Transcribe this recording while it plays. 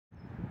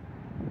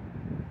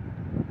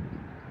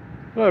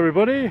Hello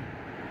everybody,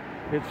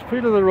 it's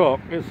Peter the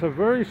Rock. It's a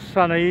very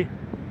sunny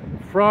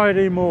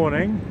Friday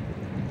morning,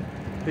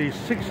 the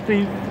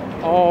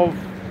 16th of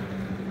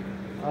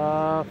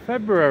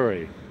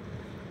February.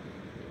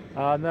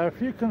 And there are a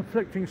few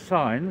conflicting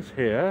signs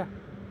here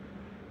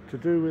to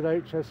do with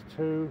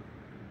HS2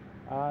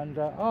 and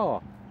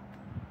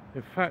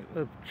in fact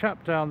the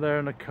chap down there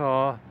in the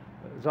car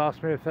has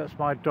asked me if that's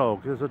my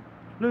dog. There's a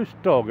loose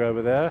dog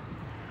over there.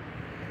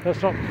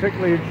 That's not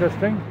particularly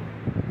interesting.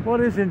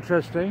 What is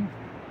interesting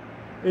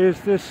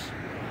is this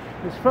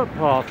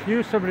footpath,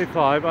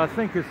 U75, I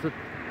think is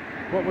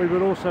what we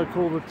would also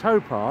call the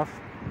towpath.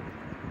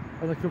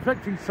 And the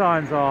conflicting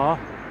signs are: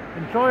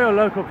 enjoy your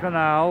local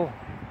canal,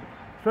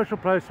 special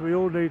place we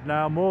all need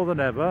now more than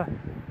ever.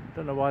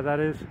 Don't know why that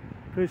is.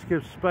 Please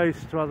give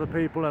space to other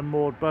people and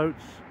moored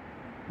boats.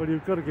 Well,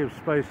 you've got to give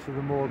space to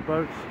the moored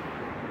boats.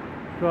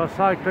 If you are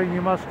cycling,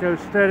 you must go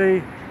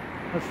steady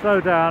and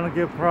slow down and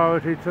give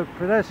priority to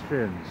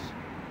pedestrians.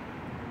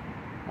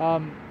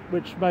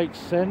 Which makes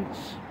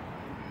sense.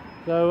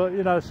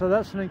 So, so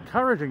that's an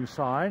encouraging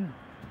sign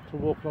to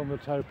walk along the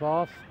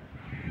towpath.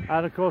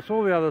 And of course,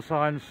 all the other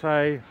signs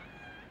say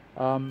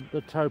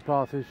the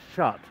towpath is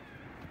shut.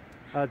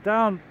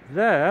 Down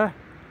there,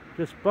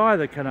 just by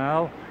the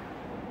canal,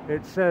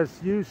 it says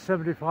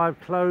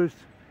U75 closed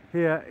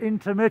here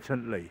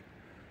intermittently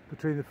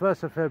between the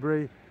 1st of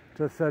February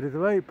to the 30th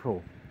of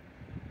April.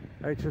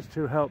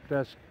 HS2 help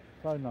desk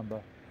phone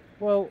number.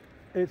 Well,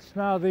 it's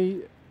now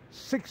the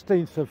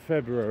 16th of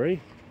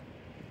February,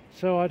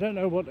 so I don't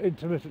know what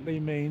intermittently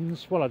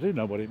means. Well, I do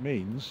know what it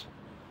means,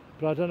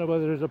 but I don't know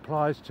whether it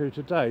applies to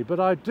today. But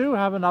I do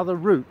have another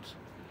route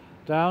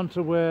down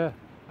to where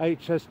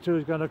HS2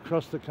 is going to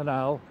cross the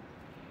canal.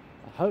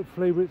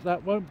 Hopefully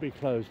that won't be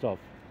closed off.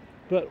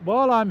 But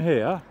while I'm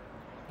here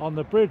on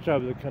the bridge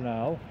over the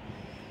canal,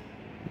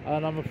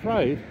 and I'm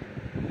afraid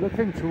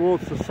looking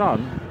towards the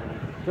sun,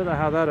 don't know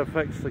how that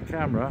affects the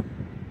camera,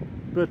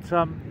 but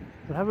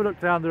have a look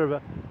down the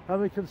river and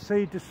we can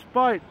see,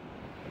 despite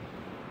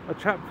a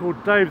chap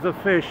called Dave the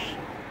Fish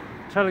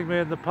telling me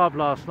in the pub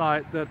last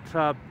night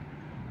that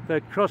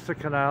they'd crossed the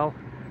canal,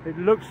 it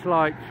looks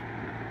like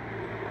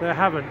they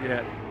haven't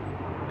yet.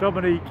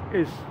 Dominique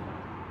is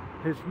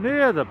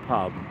near the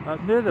pub,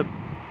 near the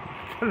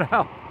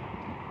canal.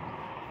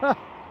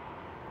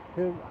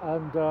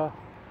 And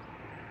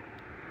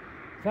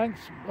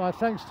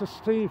thanks to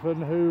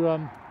Stephen,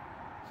 who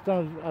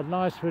done a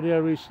nice video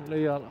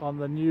recently on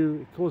the new,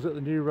 he calls it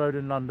the new road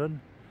in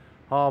London,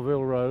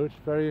 Harville Road.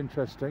 Very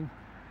interesting.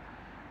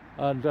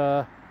 And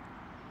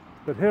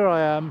but here I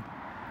am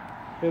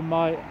in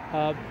my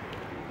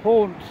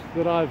haunt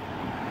that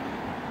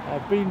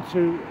I've been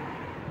to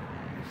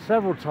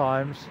several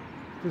times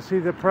to see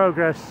the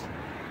progress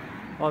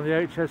on the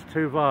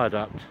HS2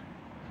 viaduct.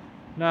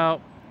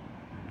 Now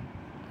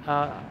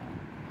I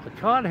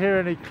can't hear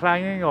any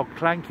clanging or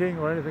clanking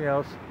or anything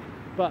else,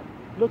 but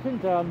looking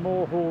down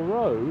Moor Hall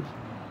Road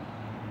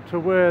to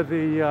where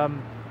the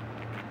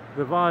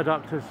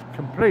viaduct is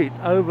complete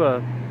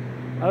over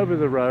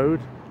the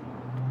road,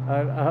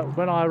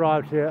 when I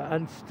arrived here,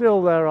 and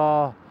still there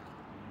are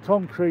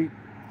concrete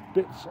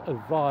bits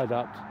of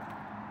viaduct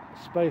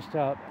spaced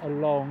out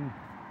along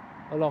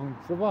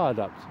the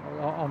viaduct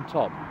on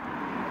top.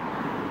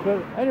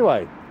 But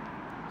anyway,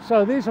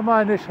 so these are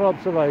my initial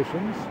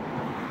observations.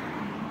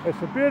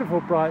 It's a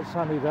beautiful bright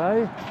sunny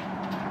day.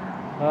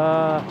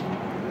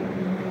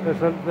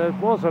 There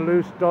was a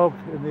loose dog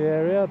in the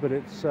area, but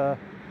it's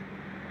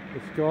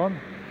gone.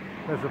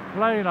 There's a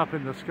plane up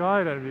in the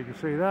sky, I don't know if you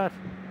can see that.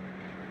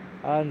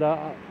 And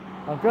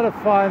I'm going to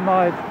find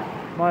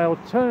my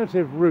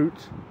alternative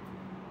route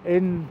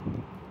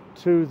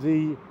into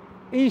the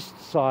east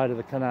side of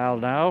the canal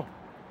now,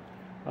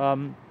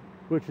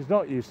 which is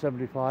not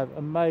U75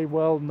 and may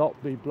well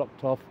not be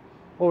blocked off,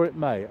 or it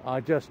may. I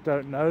just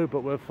don't know,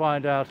 but we'll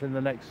find out in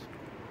the next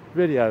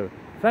video.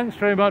 Thanks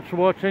very much for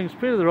watching. It's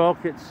Peter the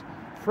Rock. It's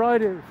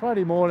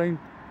Friday morning,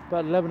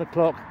 about 11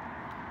 o'clock,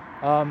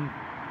 and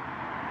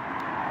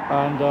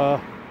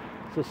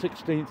it's the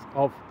 16th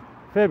of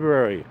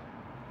February.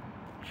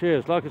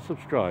 Cheers, like and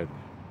subscribe.